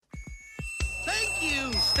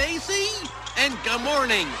Stacy. And good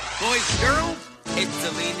morning, boys and girls. It's the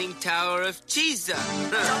Leaning Tower of Cheesa.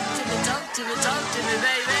 Talk to me,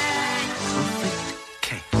 baby. Perfect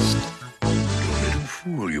cast. Don't let him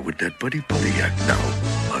fool you with that buddy act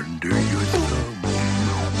now. Under your thumb.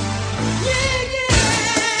 Yeah!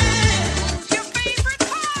 Your favorite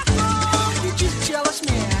papa! You're just jealous,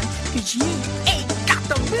 man, because you ain't got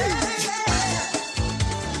the moves.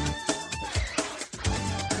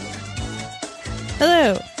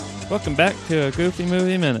 Hello, Welcome back to a Goofy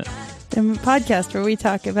Movie Minute. the podcast where we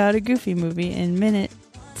talk about a goofy movie in minute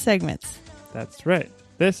segments. That's right.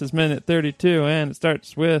 This is minute 32, and it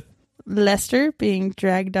starts with, Lester being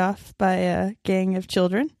dragged off by a gang of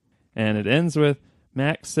children. and it ends with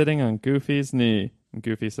Max sitting on Goofy's knee. And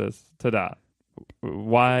Goofy says, ta-da.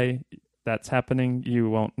 Why that's happening, you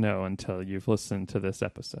won't know until you've listened to this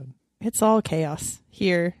episode. It's all chaos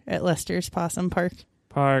here at Lester's Possum Park.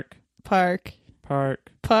 Park, Park. park,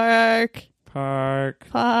 Park. park,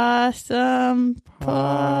 Possum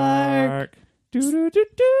Park. park.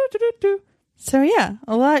 Do-do-do-do-do-do-do. So yeah,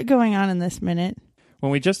 a lot going on in this minute.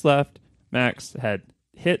 When we just left, Max had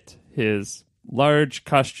hit his large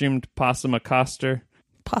costumed possum Accoster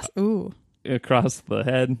Ooh. across the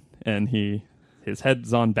head, and his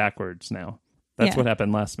head's on backwards now. That's Yeah. what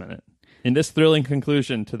happened last minute. In this thrilling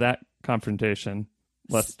conclusion to that confrontation,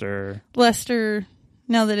 Lester,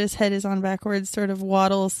 now that his head is on backwards, sort of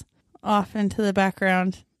waddles off into the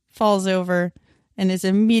background, falls over, and is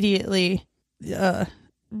immediately,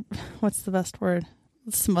 what's the best word?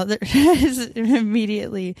 Smothered. Is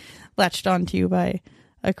immediately latched onto by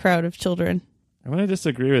a crowd of children. I'm going to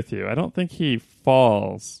disagree with you. I don't think he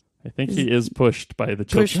falls. I think he is pushed by the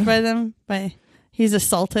children. Pushed by them. He's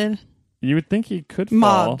assaulted. You would think he could fall.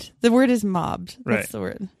 Mobbed. The word is mobbed. That's Right. the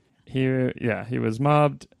word. He was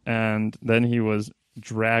mobbed, and then he was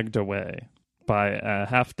dragged away by a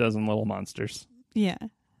half dozen little monsters. Yeah.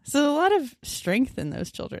 So a lot of strength in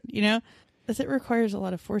those children, as it requires a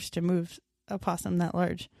lot of force to move a possum that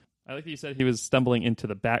large. I like that you said he was stumbling into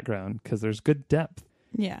the background because there's good depth.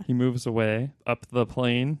 Yeah. He moves away up the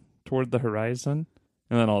plane toward the horizon,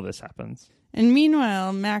 and then all this happens. And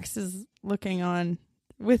meanwhile, Max is looking on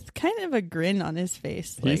with kind of a grin on his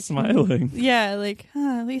face. He's smiling. Yeah,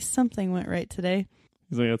 at least something went right today.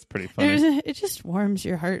 He's like, that's pretty funny. It just warms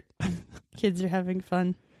your heart. Kids are having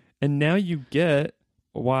fun. And now you get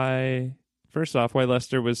why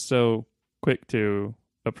Lester was so quick to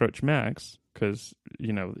approach Max, because,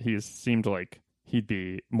 he seemed like he'd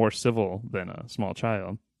be more civil than a small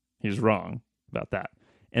child. He's wrong about that.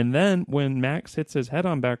 And then when Max hits his head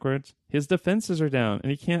on backwards, his defenses are down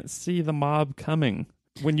and he can't see the mob coming.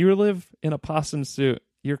 When you live in a possum suit,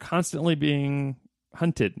 you're constantly being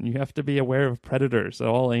hunted, and you have to be aware of predators at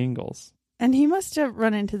all angles. And he must have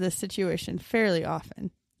run into this situation fairly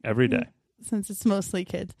often. Every day. Since it's mostly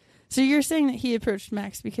kids. So you're saying that he approached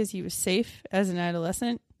Max because he was safe as an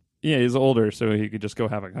adolescent? Yeah, he's older, so he could just go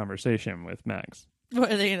have a conversation with Max. What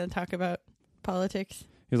are they going to talk about? Politics?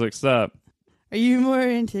 He's like, sup? Are you more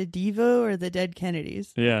into Devo or the dead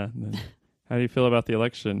Kennedys? Yeah. How do you feel about the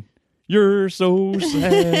election? You're so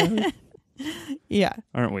sad. Yeah.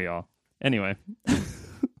 Aren't we all? Anyway.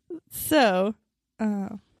 So,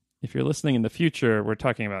 if you're listening in the future, we're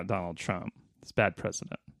talking about Donald Trump. This bad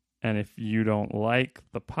president. And if you don't like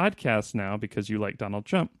the podcast now because you like Donald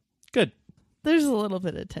Trump, good. there's a little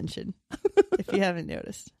bit of tension, if you haven't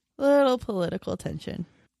noticed. Little political tension.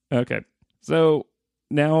 Okay. So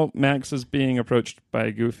now Max is being approached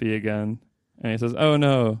by Goofy again. And he says, oh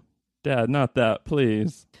no, Dad, not that,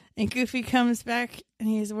 please. And Goofy comes back and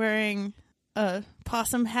he's wearing a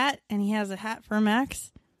possum hat, and he has a hat for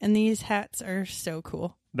Max. And these hats are so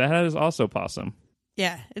cool. That hat is also possum.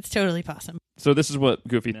 Yeah, it's totally possum. So this is what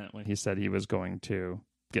Goofy meant when he said he was going to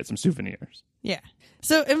get some souvenirs. Yeah.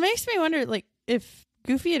 So it makes me wonder, if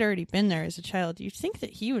Goofy had already been there as a child, you'd think that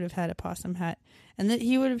he would have had a possum hat and that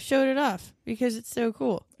he would have showed it off because it's so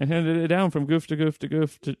cool. And handed it down from goof to goof to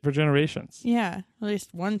goof for generations. Yeah, at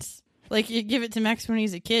least once. You give it to Max when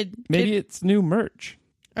he's a kid. Maybe it's new merch.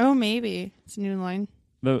 Oh, maybe. It's a new line.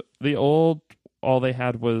 The old, all they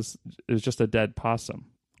had is just a dead possum.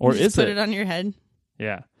 Or You just is put it? it on your head.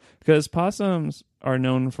 Yeah. Because possums are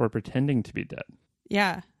known for pretending to be dead.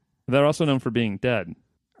 Yeah. They're also known for being dead.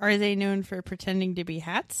 Are they known for pretending to be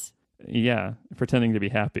hats? Yeah, pretending to be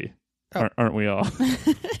happy. Oh. Aren't we all?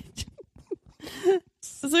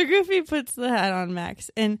 So Goofy puts the hat on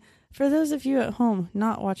Max. And for those of you at home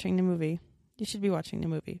not watching the movie, you should be watching the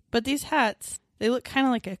movie. But these hats, they look kind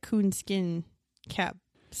of like a coonskin cap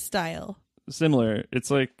style. Similar.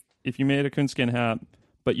 It's like if you made a coonskin hat,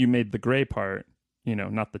 but you made the gray part,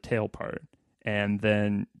 not the tail part, and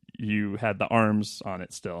then you had the arms on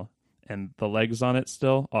it still, and the legs on it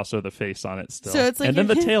still, also the face on it still. So it's like and then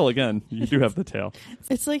the if- tail again. You do have the tail.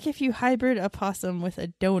 It's like if you hybrid a possum with a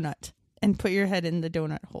donut and put your head in the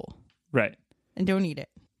donut hole Right. and don't eat it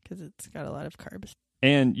because it's got a lot of carbs.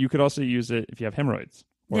 And you could also use it if you have hemorrhoids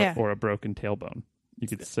or, Yeah. or a broken tailbone. You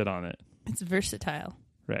could sit on it. It's versatile.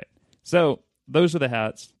 Right. So those are the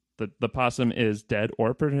hats. The possum is dead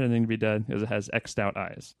or pretending to be dead because it has X'd out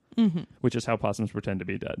eyes, which is how possums pretend to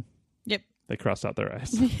be dead. Yep. They cross out their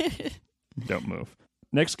eyes. Don't move.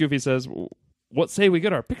 Next, Goofy says, what say we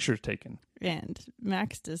get our pictures taken? And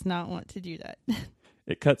Max does not want to do that.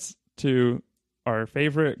 It cuts to our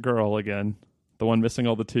favorite girl again, the one missing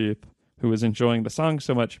all the teeth, who was enjoying the song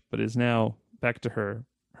so much, but is now back to her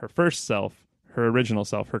first self, her original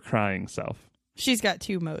self, her crying self. She's got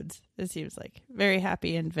two modes, it seems like. Very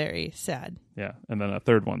happy and very sad. Yeah, and then a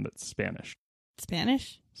third one that's Spanish.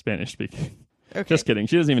 Spanish? Spanish speaking. Okay. Just kidding.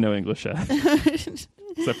 She doesn't even know English yet.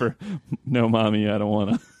 Except for, no, mommy, I don't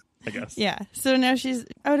want to, I guess. Yeah. So now she's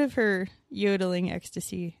out of her yodeling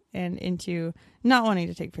ecstasy and into not wanting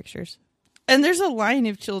to take pictures. And there's a line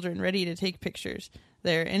of children ready to take pictures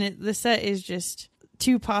there. And the set is just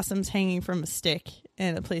two possums hanging from a stick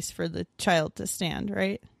and a place for the child to stand,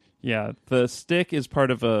 right? Yeah, the stick is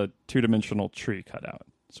part of a two-dimensional tree cutout.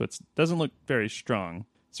 So it doesn't look very strong.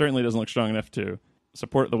 Certainly doesn't look strong enough to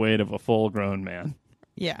support the weight of a full-grown man.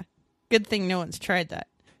 Yeah. Good thing no one's tried that.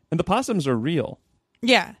 And the possums are real.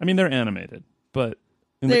 Yeah. I mean, they're animated, but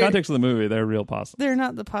in the They're- context of the movie, they're real possums. They're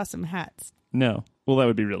not the possum hats. No. Well, that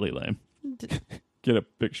would be really lame. Get a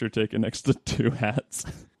picture taken next to two hats.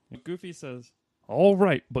 And Goofy says, all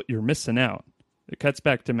right, but you're missing out. It cuts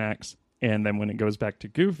back to Max, and then when it goes back to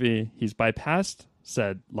Goofy, he's bypassed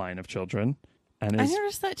said line of children. And I is,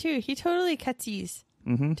 noticed that too. He totally cutsies.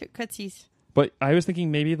 Took cutsies. but I was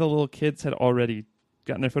thinking maybe the little kids had already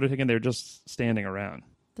gotten their photo taken. They were just standing around.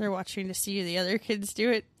 They're watching to see the other kids do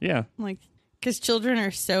it. Yeah. Like, because children are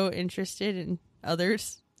so interested in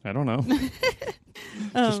others. I don't know.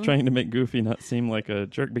 Just trying to make Goofy not seem like a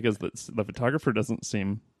jerk because the photographer doesn't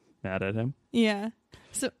seem mad at him. Yeah.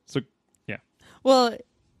 So, yeah. well,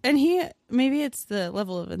 and maybe it's the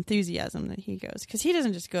level of enthusiasm that he goes, because he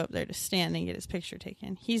doesn't just go up there to stand and get his picture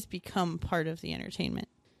taken. He's become part of the entertainment.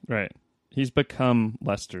 Right. He's become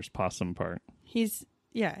Lester's possum part. He's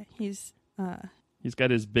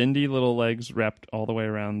got his bendy little legs wrapped all the way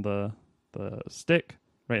around the stick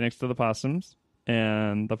right next to the possums.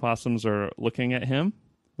 And the possums are looking at him.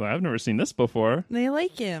 Well, I've never seen this before. they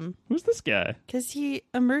like him Who's this guy? because he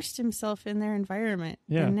immersed himself in their environment.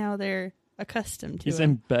 Yeah. And now they're accustomed to He's him.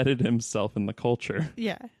 embedded himself in the culture.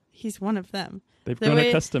 Yeah. He's one of them. They've The grown way-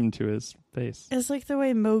 accustomed to his face. It's like the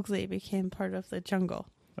way Mowgli became part of the jungle.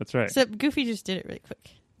 That's right. Except Goofy just did it really quick.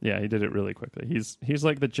 Yeah, he did it really quickly. He's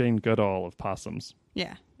like the Jane Goodall of possums.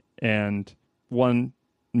 Yeah. And one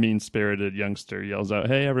mean-spirited youngster yells out,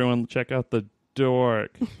 "Hey, everyone, check out the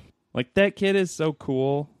dork." Like, that kid is so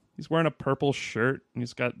cool. He's wearing a purple shirt, and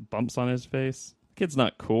he's got bumps on his face. The kid's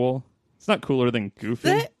not cool. It's not cooler than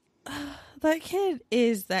Goofy. That kid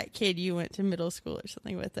is that kid you went to middle school or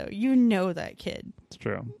something with, though. You know that kid. It's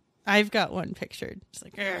true. I've got one pictured. It's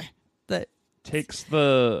like, "Ugh," that Takes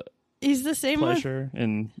the he's the same one. pleasure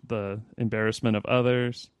in the embarrassment of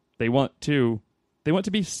others. They want to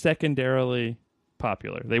be secondarily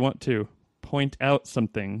popular. They want to point out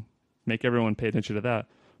something, make everyone pay attention to that.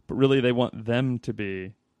 But really, they want them to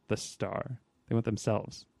be the star. They want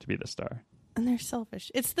themselves to be the star. And they're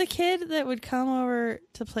selfish. It's the kid that would come over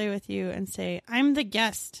to play with you and say, "I'm the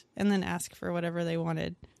guest," and then ask for whatever they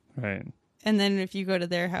wanted. Right. And then if you go to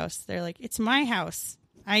their house, they're like, "It's my house.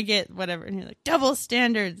 I get whatever." And you're like, "Double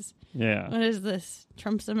standards. Yeah. What is this?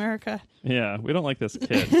 Trump's America?" Yeah. We don't like this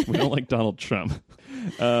kid. We don't like Donald Trump.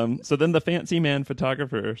 So then the fancy man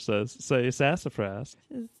photographer says, "Say sassafras."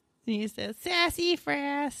 And he says, "Sassy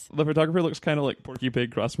frass." The photographer looks kind of like Porky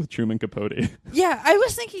Pig crossed with Truman Capote. Yeah, I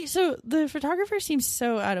was thinking, so the photographer seems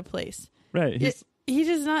so out of place. Right. He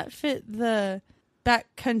does not fit the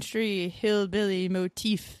backcountry hillbilly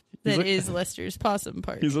motif He's that a- is Lester's possum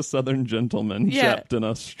part. He's a southern gentleman Yeah. trapped in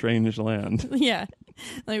a strange land. Yeah.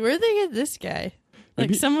 Like, where'd they get this guy? Like,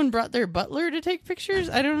 Maybe- someone brought their butler to take pictures?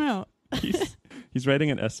 I don't know. He's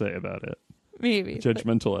writing an essay about it. Maybe.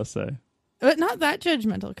 Judgmental essay. But not that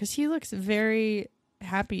judgmental, because he looks very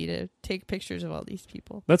happy to take pictures of all these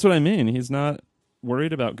people. That's what I mean. He's not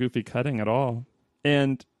worried about Goofy cutting at all.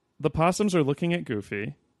 And the possums are looking at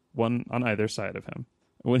Goofy, one on either side of him.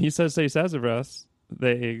 When he says, "Say sassafras,"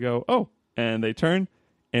 they go, "Oh," and they turn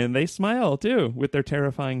and they smile too with their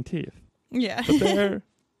terrifying teeth. Yeah. But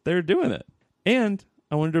they're doing it. And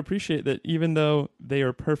I wanted to appreciate that even though they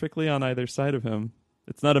are perfectly on either side of him,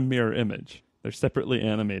 it's not a mirror image. They're separately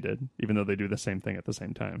animated, even though they do the same thing at the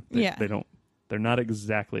same time. They're not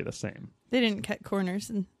exactly the same. They didn't cut corners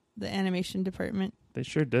in the animation department. They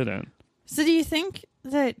sure didn't. So do you think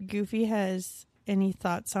that Goofy has any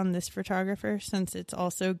thoughts on this photographer, since it's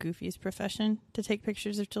also Goofy's profession to take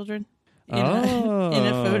pictures of children in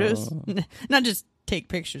a photos? Not just take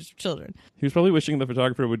pictures of children. He was probably wishing the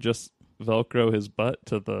photographer would just Velcro his butt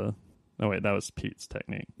to the... Oh, wait, that was Pete's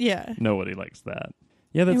technique. Yeah. Nobody likes that.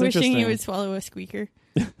 Yeah, that's interesting. Wishing he would swallow a squeaker.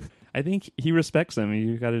 I think he respects him.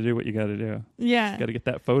 You got to do what you got to do. Yeah. Got to get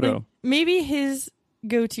that photo. Like, maybe his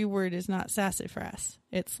go-to word is not sassafras.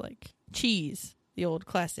 It's like cheese, the old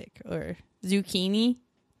classic, or zucchini,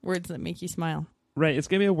 words that make you smile. Right. It's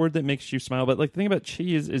going to be a word that makes you smile. But like the thing about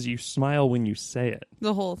cheese is you smile when you say it.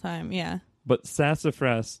 The whole time, yeah. But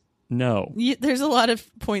sassafras, no. There's a lot of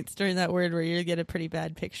points during that word where you get a pretty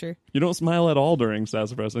bad picture. You don't smile at all during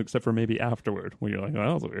sassafras, except for maybe afterward, when you're like, oh,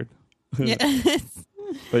 that was weird. Yeah.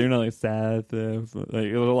 But you're not like sassafras.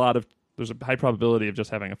 Like, there's a high probability of just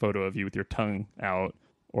having a photo of you with your tongue out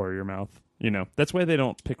or your mouth. That's why they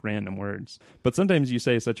don't pick random words. But sometimes you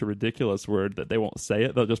say such a ridiculous word that they won't say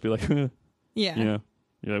it. They'll just be like, yeah.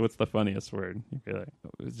 You're like, what's the funniest word? You'd be like,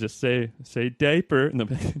 just say diaper, and they'll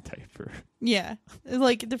be like, diaper. Yeah.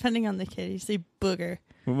 Like, depending on the kid, you say booger.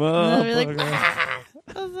 Whoa, and they'll be like,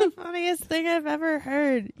 that's the funniest thing I've ever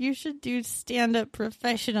heard. You should do stand-up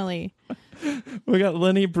professionally. We got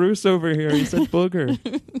Lenny Bruce over here. He said booger.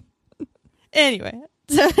 Anyway,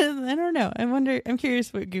 so I don't know. I'm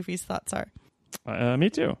curious what Goofy's thoughts are.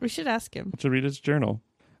 Me too. We should ask him. We should read his journal.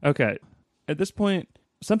 Okay. At this point,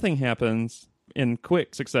 something happens in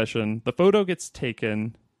quick succession. The photo gets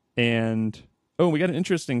taken, and we got an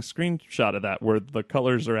interesting screenshot of that where the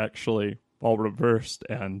colors are actually all reversed,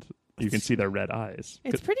 and you can see their red eyes.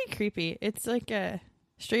 It's pretty creepy. It's like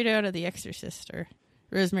straight out of The Exorcist or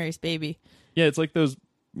Rosemary's Baby. Yeah, it's like those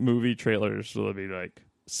movie trailers. So it'll be like,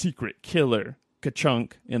 secret killer,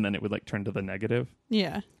 ka-chunk, and then it would like turn to the negative.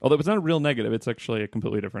 Yeah. Although it's not a real negative, it's actually a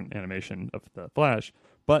completely different animation of the flash.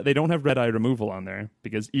 But they don't have red eye removal on there,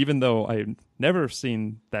 because even though I've never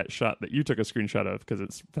seen that shot that you took a screenshot of, because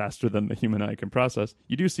it's faster than the human eye can process,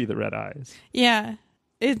 you do see the red eyes. Yeah.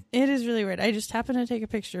 It is really weird. I just happened to take a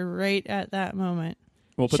picture right at that moment.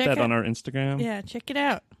 We'll put that on our Instagram. Yeah, check it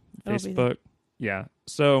out. Facebook. Yeah.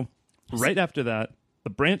 So right after that,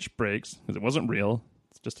 the branch breaks, because it wasn't real.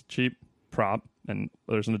 It's just a cheap prop, and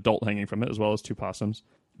there's an adult hanging from it, as well as two possums.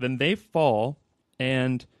 Then they fall,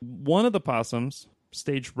 and one of the possums,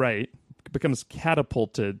 stage right, becomes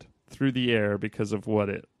catapulted through the air because of what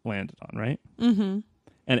it landed on, right? Mm-hmm.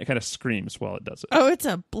 And it kind of screams while it does it. Oh, it's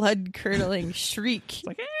a blood-curdling shriek.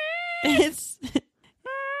 It's like,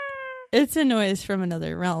 it's a noise from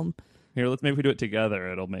another realm. Here, maybe if we do it together,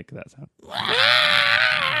 it'll make that sound.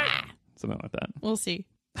 Something like that. We'll see.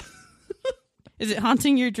 Is it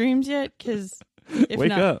haunting your dreams yet? Because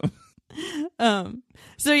wake up.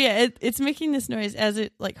 So yeah, it's making this noise as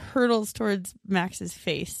it like hurtles towards Max's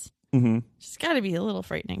face. Mm-hmm. It's got to be a little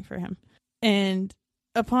frightening for him. And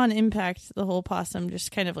upon impact, the whole possum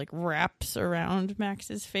just kind of like wraps around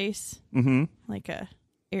Max's face, like a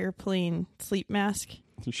airplane sleep mask.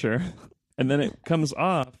 Sure. And then it comes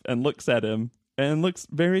off and looks at him and looks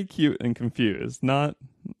very cute and confused, not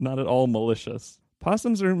at all malicious.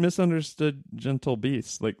 Possums are misunderstood gentle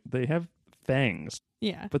beasts. Like, they have fangs.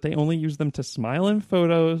 Yeah. But they only use them to smile in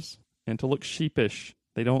photos and to look sheepish.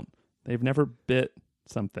 They've never bit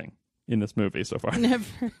something in this movie so far.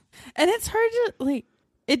 Never. And it's hard to, like,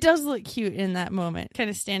 it does look cute in that moment,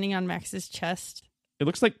 kind of standing on Max's chest. It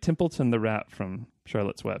looks like Templeton the rat from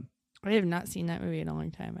Charlotte's Web. I have not seen that movie in a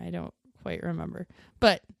long time. I don't quite remember.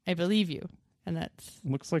 But I believe you. And that's...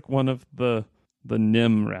 It looks like one of the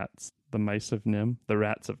Nim rats. The mice of Nim. The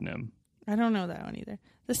rats of Nim. I don't know that one either.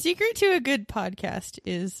 The secret to a good podcast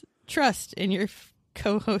is trust in your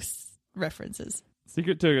co-host's references.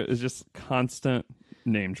 Secret to it is just constant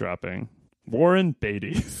name dropping. Warren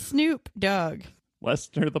Beatty. Snoop Dogg.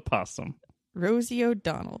 Lester the Possum. Rosie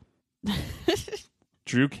O'Donnell.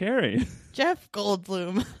 Drew Carey. Jeff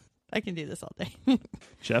Goldblum. I can do this all day.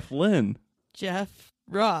 Jeff Lynne. Jeff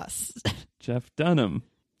Ross. Jeff Dunham.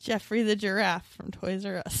 Jeffrey the Giraffe from Toys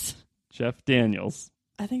R Us. Jeff Daniels.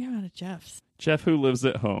 I think I'm out of Jeffs. Jeff who lives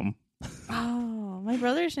at home. Oh, my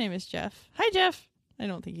brother's name is Jeff. Hi, Jeff. I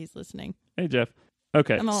don't think he's listening. Hey, Jeff.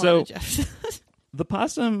 Okay, I'm all so out of Jeffs. the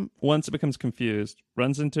possum, once it becomes confused,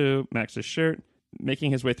 runs into Max's shirt.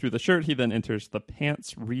 Making his way through the shirt, he then enters the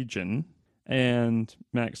pants region, and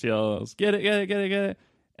Max yells, "Get it, get it, get it, get it,"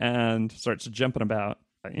 and starts jumping about.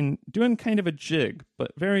 in doing kind of a jig,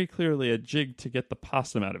 but very clearly a jig to get the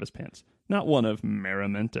possum out of his pants. Not one of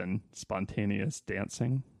merriment and spontaneous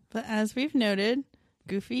dancing. But as we've noted,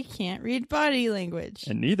 Goofy can't read body language.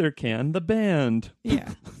 And neither can the band.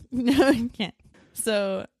 Yeah. No, he can't.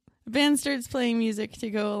 So the band starts playing music to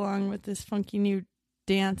go along with this funky new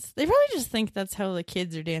dance. They probably just think that's how the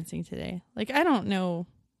kids are dancing today. Like, I don't know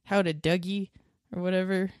how to Dougie or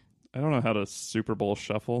whatever. I don't know how to Super Bowl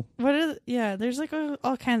shuffle. Yeah, there's like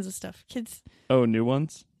all kinds of stuff. Kids. Oh, new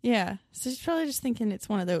ones? Yeah. So he's probably just thinking it's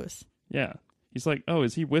one of those. Yeah. He's like, oh,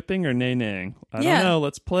 is he whipping or nay-naying? I Yeah. don't know.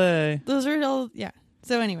 Let's play. Those are all, yeah.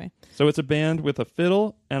 So anyway. So it's a band with a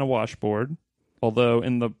fiddle and a washboard, although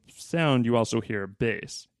in the sound you also hear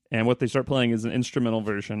bass. And what they start playing is an instrumental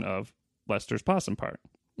version of Lester's Possum Park.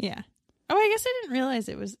 Yeah. Oh, I guess I didn't realize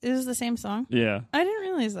it was the same song. Yeah. I didn't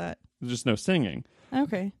realize that. There's just no singing.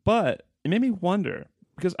 Okay. But it made me wonder,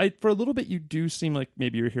 because for a little bit you do seem like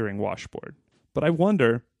maybe you're hearing washboard. But I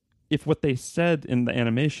wonder if what they said in the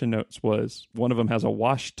animation notes was one of them has a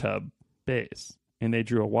wash tub bass, and they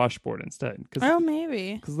drew a washboard instead. Oh,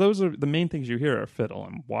 maybe. Because those are the main things you hear are fiddle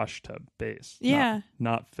and wash tub bass. Yeah.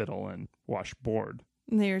 Not fiddle and washboard.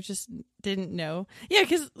 They just didn't know. Yeah,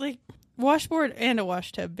 because like washboard and a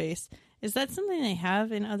wash tub bass. Is that something they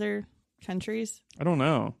have in other countries? I don't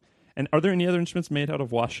know. And are there any other instruments made out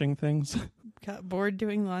of washing things? Got bored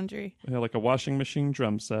doing laundry. Yeah, like a washing machine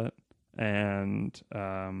drum set and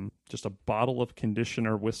just a bottle of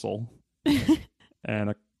conditioner whistle and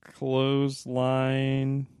a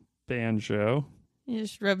clothesline banjo. You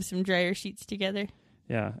just rub some dryer sheets together.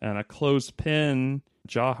 Yeah, and a clothespin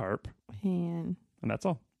jaw harp. And that's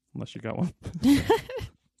all, unless you got one.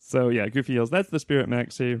 So yeah, Goofy yells, "That's the spirit,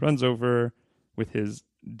 Maxie!" Runs over with his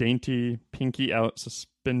dainty, pinky out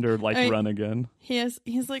suspender run again.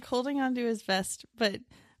 he's like holding onto his vest, but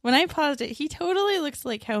when I paused it, he totally looks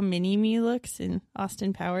like how Mini-Me looks in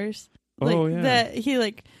Austin Powers. Like, oh, yeah. That he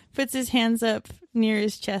like puts his hands up near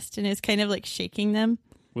his chest and is kind of like shaking them.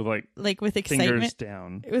 With with excitement. fingers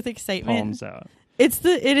down. With excitement. Palms out. It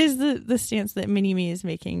is the stance that Mini-Me is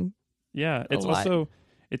making. Yeah,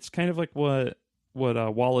 it's kind of like what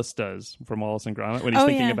Wallace does from Wallace and Gromit when he's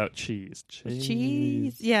thinking about cheese.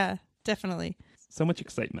 Cheese. Yeah, definitely. So much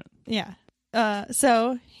excitement. Yeah.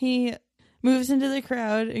 So he moves into the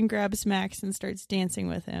crowd and grabs Max and starts dancing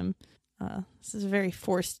with him. This is a very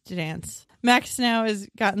forced dance. Max now has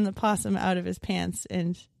gotten the possum out of his pants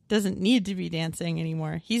and doesn't need to be dancing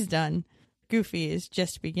anymore. He's done. Goofy is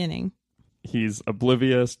just beginning. He's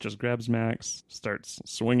oblivious, just grabs Max, starts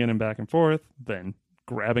swinging him back and forth, then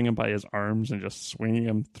grabbing him by his arms and just swinging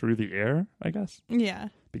him through the air, I guess. Yeah.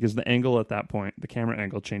 Because the angle at that point, the camera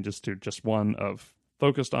angle changes to just one of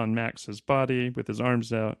focused on Max's body with his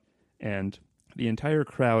arms out, and the entire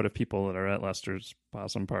crowd of people that are at Lester's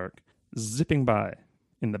Possum Park zipping by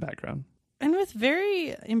in the background. And with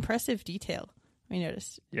very impressive detail, we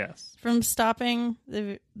noticed. Yes. From stopping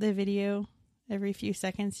the video every few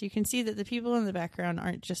seconds, you can see that the people in the background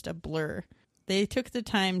aren't just a blur. They took the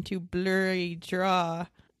time to blurry draw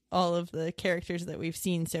all of the characters that we've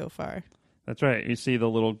seen so far. That's right. You see the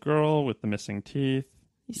little girl with the missing teeth.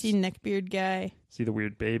 You see Neckbeard guy. See the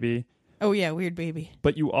weird baby. Oh, yeah, weird baby.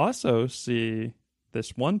 But you also see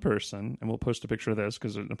this one person, and we'll post a picture of this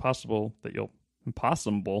because it's impossible that you'll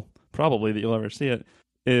ever see it,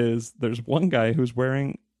 is there's one guy who's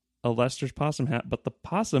wearing a Lester's possum hat, but the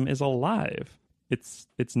possum is alive. It's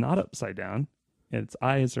not upside down. Its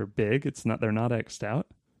eyes are big. They're not X'd out.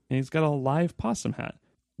 And he's got a live possum hat,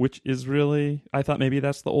 which is really, I thought maybe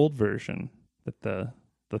that's the old version that the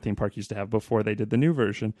theme park used to have before they did the new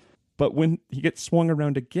version. But when he gets swung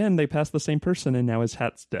around again, they pass the same person, and now his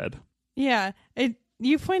hat's dead. Yeah,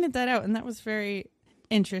 you pointed that out, and that was very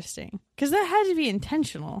interesting. Because that had to be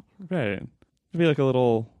intentional. Right. It'd be like a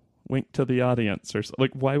little wink to the audience, or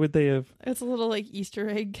like, why would they have? It's a little like Easter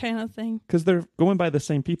egg kind of thing. Because they're going by the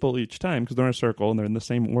same people each time, because they're in a circle and they're in the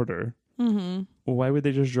same order. Mm-hmm. Well, why would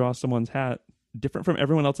they just draw someone's hat different from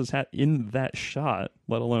everyone else's hat in that shot,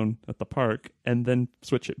 let alone at the park, and then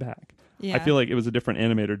switch it back? Yeah. I feel like it was a different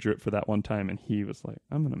animator drew it for that one time, and he was like,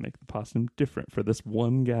 I'm going to make the possum different for this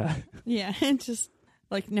one guy. Yeah, and just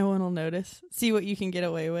like no one will notice. See what you can get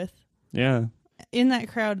away with. Yeah. In that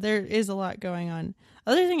crowd, there is a lot going on.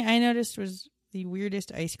 Other thing I noticed was the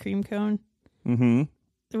weirdest ice cream cone.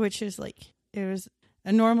 Mm-hmm. Which is like, it was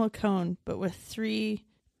a normal cone, but with 3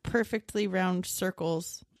 perfectly round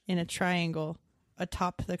circles in a triangle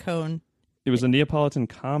atop the cone. It was a Neapolitan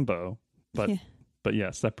combo, but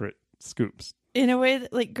yeah, separate scoops. In a way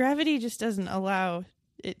that like gravity just doesn't allow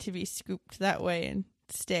it to be scooped that way and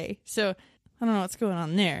stay. So I don't know what's going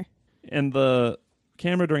on there. And the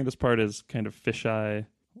camera during this part is kind of fisheye,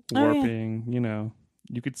 warping. You know,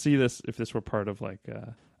 you could see this if this were part of like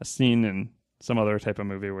a scene in some other type of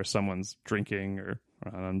movie where someone's drinking or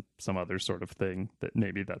on some other sort of thing, that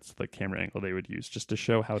maybe that's the camera angle they would use just to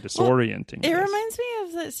show how disorienting it reminds me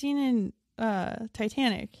of that scene in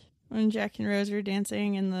Titanic when Jack and Rose are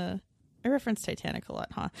dancing in the... I reference Titanic a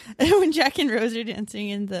lot, huh? When Jack and Rose are dancing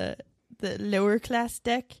in the lower class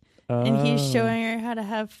deck, and he's showing her how to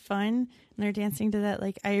have fun, and they're dancing to that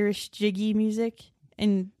like Irish jiggy music,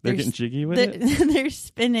 and they're getting jiggy with it. They're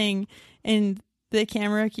spinning, and the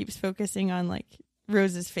camera keeps focusing on like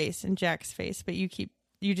Rose's face and Jack's face, but you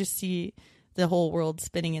just see the whole world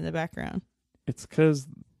spinning in the background. It's because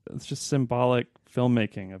it's just symbolic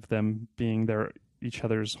filmmaking of them being each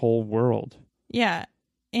other's whole world. Yeah,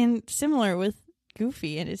 and similar with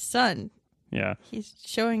Goofy and his son. Yeah, he's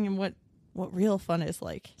showing him what real fun is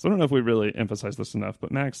like. So I don't know if we really emphasize this enough,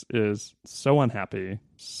 but Max is so unhappy,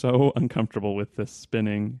 so uncomfortable with this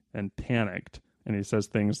spinning, and panicked. And he says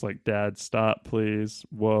things like, "Dad, stop, please.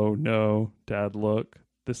 Whoa, no. Dad, look.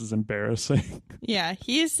 This is embarrassing." Yeah,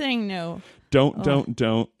 he is saying no.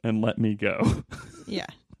 Don't, and let me go. Yeah.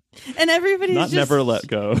 And everybody's Not never let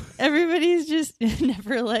go. Everybody's just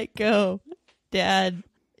never let go, Dad.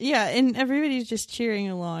 Yeah, and everybody's just cheering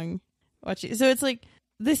along, watching. So it's like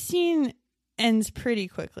the scene ends pretty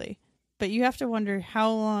quickly, but you have to wonder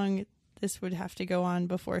how long this would have to go on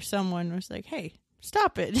before someone was like, "Hey,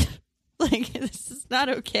 stop it." Like, this is not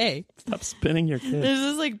okay. Stop spinning your kid. There's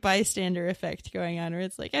this like bystander effect going on where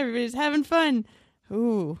it's like everybody's having fun.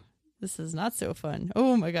 Ooh, this is not so fun.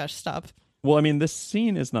 Oh my gosh, stop. Well, I mean, this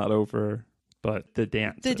scene is not over, but the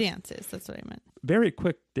dance. The dance is. That's what I meant. Very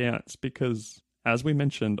quick dance because, as we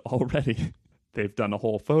mentioned already, they've done a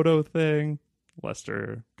whole photo thing.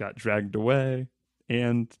 Lester got dragged away,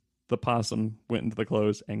 and the possum went into the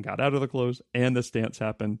clothes and got out of the clothes, and this dance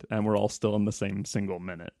happened, and we're all still in the same single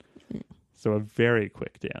minute. So a very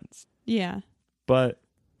quick dance. Yeah. But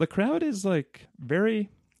the crowd is very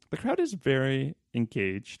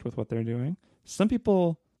engaged with what they're doing. Some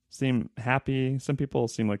people seem happy. Some people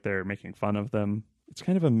seem like they're making fun of them. It's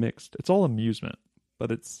kind of a mixed, it's all amusement, but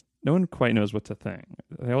no one quite knows what to think.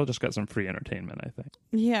 They all just got some free entertainment, I think.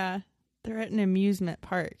 Yeah. They're at an amusement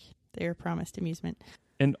park. They were promised amusement.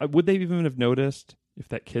 And would they even have noticed if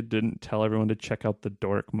that kid didn't tell everyone to check out the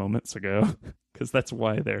dork moments ago? Because that's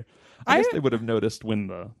why I guess they would have noticed when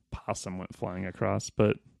the possum went flying across,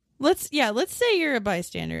 but... Let's say you're a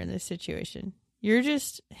bystander in this situation. You're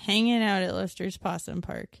just hanging out at Lester's Possum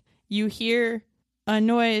Park. You hear a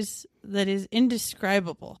noise that is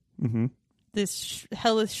indescribable. Mm-hmm. This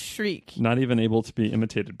hellish shriek. Not even able to be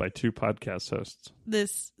imitated by two podcast hosts.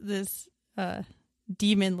 This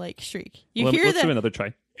demon-like shriek. Let's do another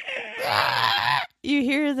try. You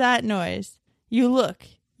hear that noise. You look.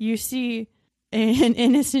 You see an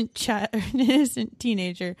innocent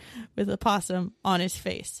teenager with a possum on his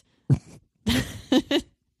face.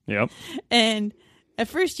 Yep. And at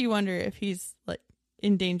first you wonder if he's like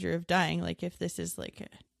in danger of dying, like if this is like an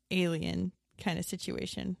alien kind of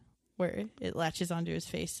situation where it latches onto his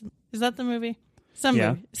face. Is that the movie?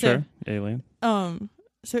 Movie. Sure. Alien.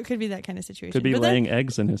 So it could be that kind of situation. Could be laying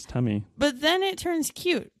eggs in his tummy. But then it turns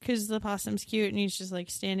cute because the possum's cute and he's just like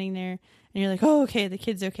standing there and you're like, oh, okay, the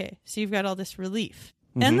kid's okay. So you've got all this relief.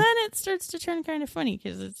 Mm-hmm. And then it starts to turn kind of funny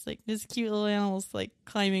because it's like this cute little animal's like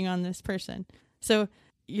climbing on this person. So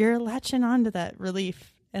you're latching on to that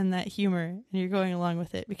relief and that humor and you're going along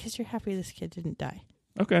with it because you're happy this kid didn't die.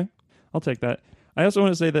 Okay. I'll take that. I also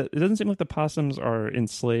want to say that it doesn't seem like the possums are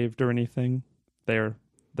enslaved or anything. They're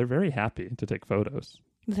very happy to take photos.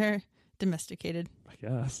 They're domesticated, I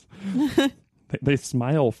guess. they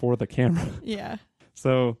smile for the camera. Yeah.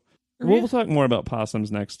 So we'll talk more about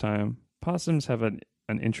possums next time. Possums have an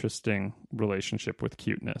interesting relationship with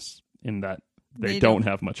cuteness in that they don't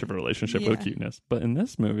have much of a relationship with cuteness. But in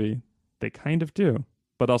this movie, they kind of do,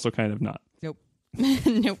 but also kind of not. Nope.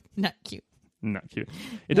 Nope, not cute. Not cute.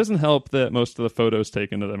 It doesn't help that most of the photos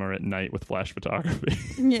taken of them are at night with flash photography.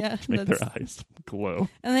 Yeah. To make their eyes glow.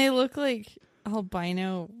 And they look like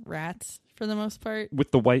albino rats for the most part.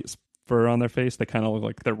 With the white fur on their face, they kind of look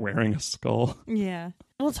like they're wearing a skull. Yeah.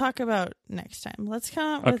 We'll talk about next time. Let's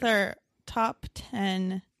come up with our top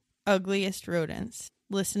 10 ugliest rodents.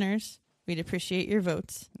 Listeners, we'd appreciate your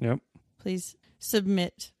votes. Yep. Please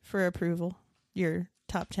submit for approval your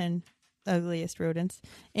top 10 ugliest rodents.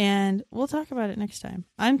 And we'll talk about it next time.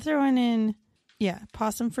 I'm throwing in,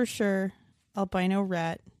 possum for sure. Albino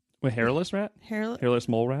rat. Wait, hairless rat? Hairless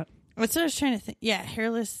mole rat? What's what I was trying to think? Yeah,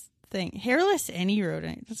 hairless thing. Hairless any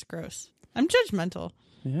rodent. That's gross. I'm judgmental.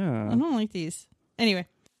 Yeah. I don't like these. Anyway.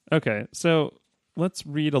 Okay, so let's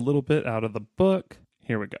read a little bit out of the book.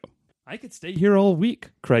 Here we go. I could stay here all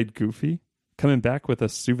week, cried Goofy, coming back with a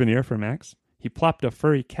souvenir for Max. He plopped a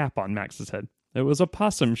furry cap on Max's head. It was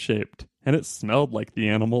opossum-shaped, and it smelled like the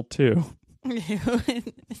animal, too.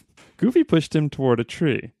 Goofy pushed him toward a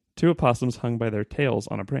tree. 2 opossums hung by their tails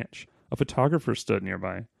on a branch. A photographer stood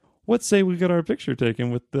nearby. What say we get our picture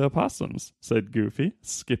taken with the opossums? Said Goofy,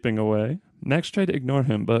 skipping away. Max tried to ignore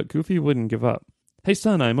him, but Goofy wouldn't give up. Hey,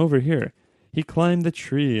 son, I'm over here. He climbed the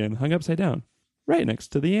tree and hung upside down, right next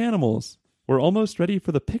to the animals. We're almost ready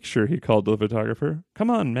for the picture, he called to the photographer. Come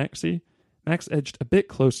on, Maxie. Max edged a bit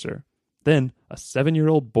closer. Then a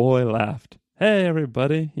 7-year-old boy laughed. Hey,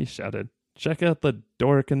 everybody, he shouted. Check out the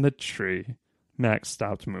dork in the tree. Max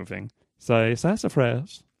stopped moving. Say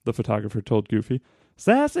sassafras, the photographer told Goofy.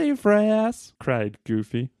 Sassafras, cried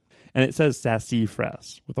Goofy. And it says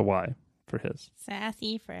sassafras with a Y for his.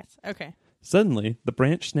 Sassafras. Okay. Suddenly, the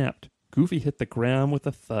branch snapped. Goofy hit the ground with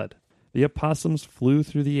a thud. The opossums flew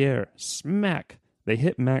through the air. Smack! They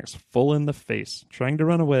hit Max full in the face. Trying to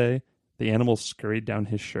run away, the animal scurried down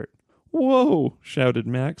his shirt. Whoa! Shouted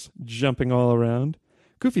Max, jumping all around.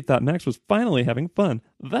 Goofy thought Max was finally having fun.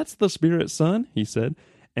 That's the spirit, son, he said,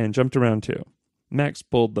 and jumped around too. Max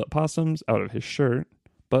pulled the opossums out of his shirt,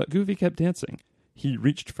 but Goofy kept dancing. He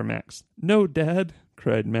reached for Max. No, Dad,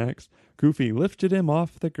 cried Max. Goofy lifted him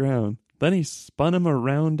off the ground. Then he spun him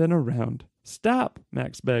around and around. Stop,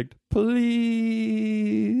 Max begged. Please.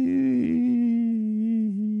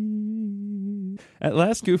 At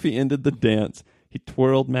last, Goofy ended the dance. He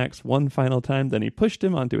twirled Max one final time, then he pushed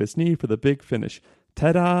him onto his knee for the big finish.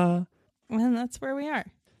 Ta-da! And that's where we are.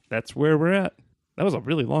 That's where we're at. That was a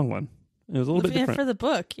really long one. It was a little bit different. For the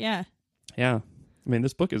book, yeah. Yeah. I mean,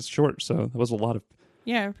 this book is short, so there was a lot of...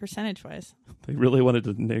 Yeah, percentage-wise. They really wanted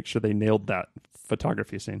to make sure they nailed that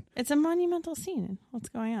photography scene. It's a monumental scene. What's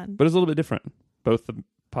going on? But it's a little bit different. Both the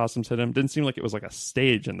possums hit him. Didn't seem like it was like a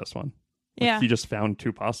stage in this one. Like yeah. He just found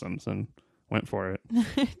 2 possums and went for it.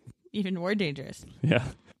 Even more dangerous. Yeah.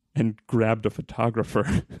 And grabbed a photographer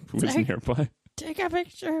who was nearby. Take a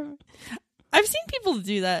picture. I've seen people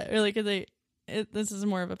do that. Or like this is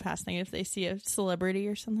more of a past thing. If they see a celebrity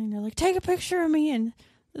or something, they're like, take a picture of me and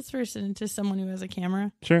this person to someone who has a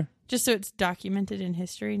camera. Sure. Just so it's documented in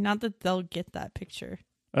history. Not that they'll get that picture.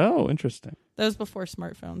 Oh, interesting. That was before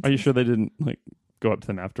smartphones. Are you sure they didn't like go up to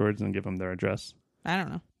them afterwards and give them their address? I don't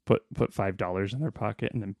know. Put $5 in their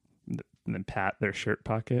pocket and then pat their shirt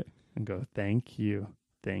pocket and go, thank you,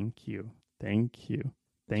 thank you, thank you,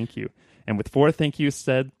 thank you. And with 4 thank yous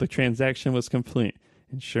said, the transaction was complete,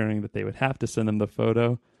 ensuring that they would have to send them the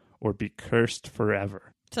photo or be cursed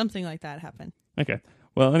forever. Something like that happened. Okay.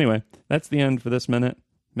 Well, anyway, that's the end for this minute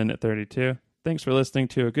 32. Thanks for listening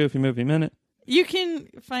to A Goofy Movie Minute. You can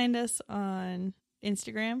find us on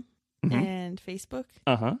Instagram and Facebook.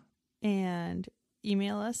 Uh-huh. And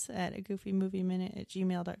email us at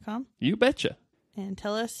agoofymovieminute@gmail.com. You betcha. And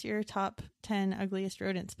tell us your top 10 ugliest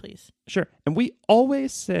rodents, please. Sure. And we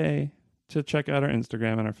always say to check out our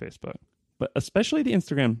Instagram and our Facebook. But especially the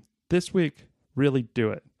Instagram this week, really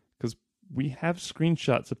do it. Because we have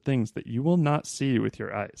screenshots of things that you will not see with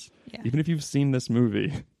your eyes. Yeah. Even if you've seen this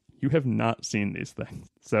movie, you have not seen these things.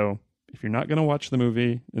 So if you're not going to watch the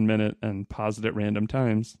movie in a minute and pause it at random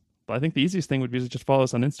times, I think the easiest thing would be to just follow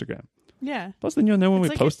us on Instagram. Yeah. Plus, then you'll know when It's we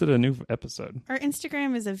like posted a new episode. Our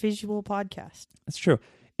Instagram is a visual podcast. That's true.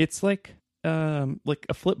 It's like a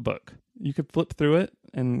flip book. You could flip through it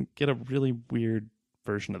and get a really weird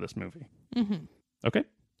version of this movie. Mm-hmm. Okay?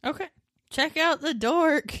 Okay. Check out the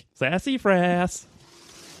dork. Sassafras.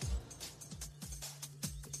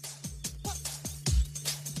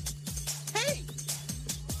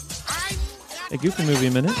 A Goofy Movie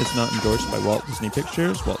Minute is not endorsed by Walt Disney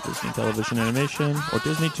Pictures, Walt Disney Television Animation, or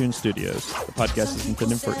Disney Toon Studios. The podcast is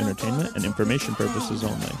intended for entertainment and information purposes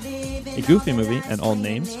only. A Goofy Movie and all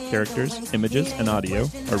names, characters, images, and audio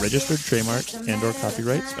are registered trademarks and/or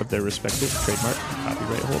copyrights of their respective trademark and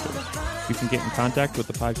copyright holders. You can get in contact with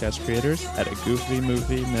the podcast creators at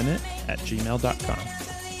agoofymovieminute@gmail.com.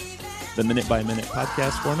 The minute-by-minute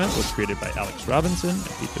podcast format was created by Alex Robinson and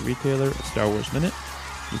Pete the Retailer of Star Wars Minute.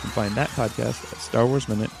 You can find that podcast at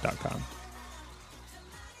starwarsminute.com.